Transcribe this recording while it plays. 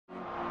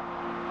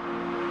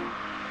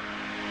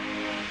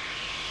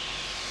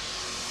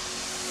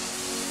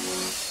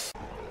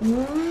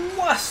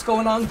What's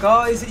going on,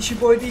 guys? It's your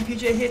boy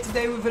DPJ here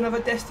today with another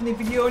Destiny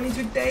video, and in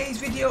today's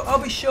video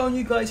I'll be showing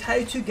you guys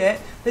how to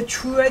get the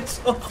treads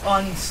up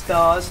on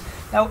stars.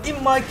 Now,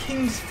 in my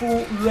King's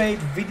Fall raid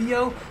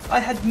video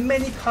I had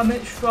many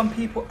comments from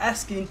people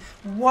asking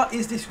what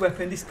is this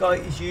weapon this guy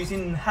is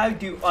using and how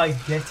do I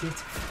get it.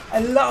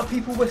 A lot of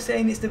people were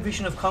saying it's the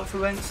Vision of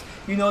Confluence,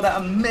 you know, that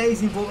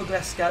amazing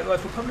Voltoglass scout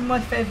rifle, probably my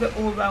favourite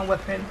all-round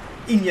weapon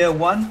in year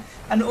one.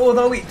 And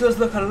although it does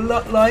look a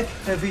lot like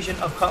the Vision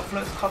of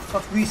Confluence,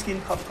 cough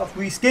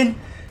reskin,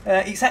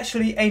 it's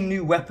actually a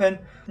new weapon.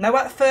 Now,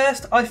 at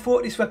first I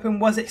thought this weapon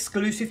was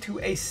exclusive to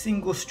a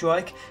single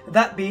strike,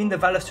 that being the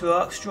Valor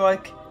Arc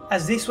strike,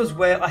 as this was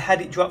where I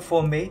had it dropped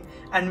for me,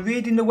 and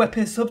reading the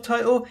weapon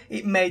subtitle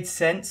it made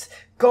sense.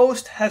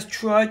 Ghost has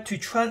tried to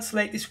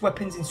translate this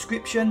weapon's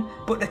inscription,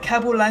 but the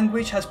Cabal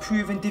language has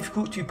proven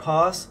difficult to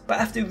parse.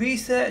 But after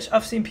research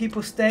I've seen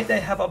people state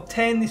they have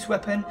obtained this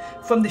weapon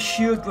from the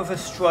Shield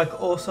Brothers strike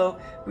also,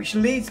 which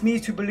leads me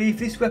to believe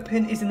this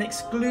weapon is an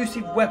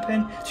exclusive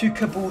weapon to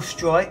Cabal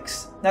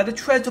strikes. Now, the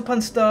treads up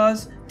on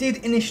stars did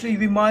initially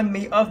remind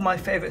me of my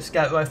favourite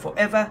scout rifle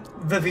ever,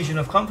 the Vision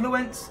of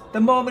Confluence. The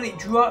moment it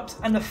dropped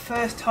and the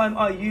first time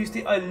I used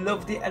it I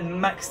loved it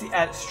and maxed it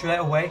out straight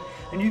away,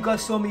 and you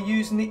guys saw me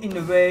using it in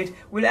the raid,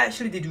 well, it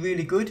actually did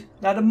really good.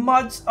 Now, the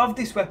mods of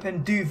this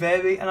weapon do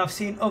vary, and I've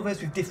seen others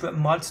with different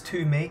mods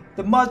to me.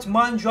 The mods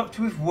mine dropped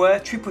with were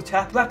triple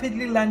tap,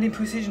 rapidly landing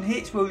precision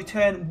hits will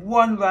return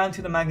 1 round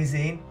to the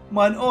magazine.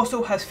 Mine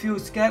also has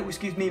Field Scout, which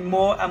gives me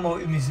more ammo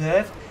in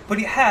reserve, but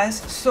it has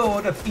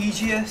Sword of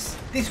Aegis.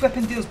 This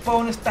weapon deals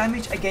bonus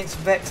damage against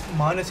Vex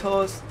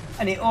Minotaurs,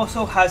 and it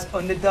also has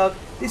Underdog.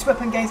 This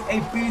weapon gains a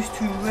boost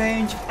to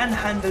range and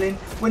handling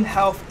when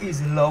health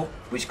is low,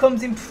 which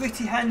comes in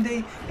pretty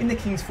handy in the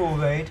King's Fall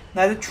raid.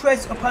 Now, the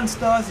treads upon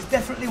stars is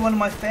definitely one of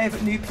my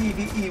favourite new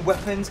PvE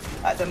weapons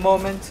at the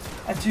moment,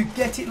 and to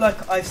get it,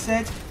 like I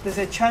said, there's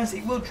a chance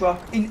it will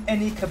drop in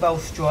any Cabal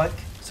strike.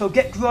 So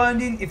get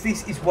grinding if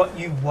this is what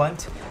you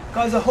want.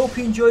 Guys, I hope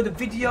you enjoyed the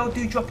video.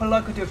 Do drop a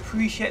like, I do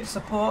appreciate the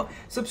support.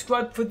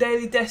 Subscribe for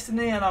daily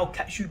Destiny, and I'll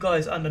catch you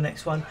guys on the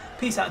next one.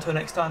 Peace out until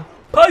next time.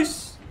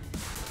 Peace!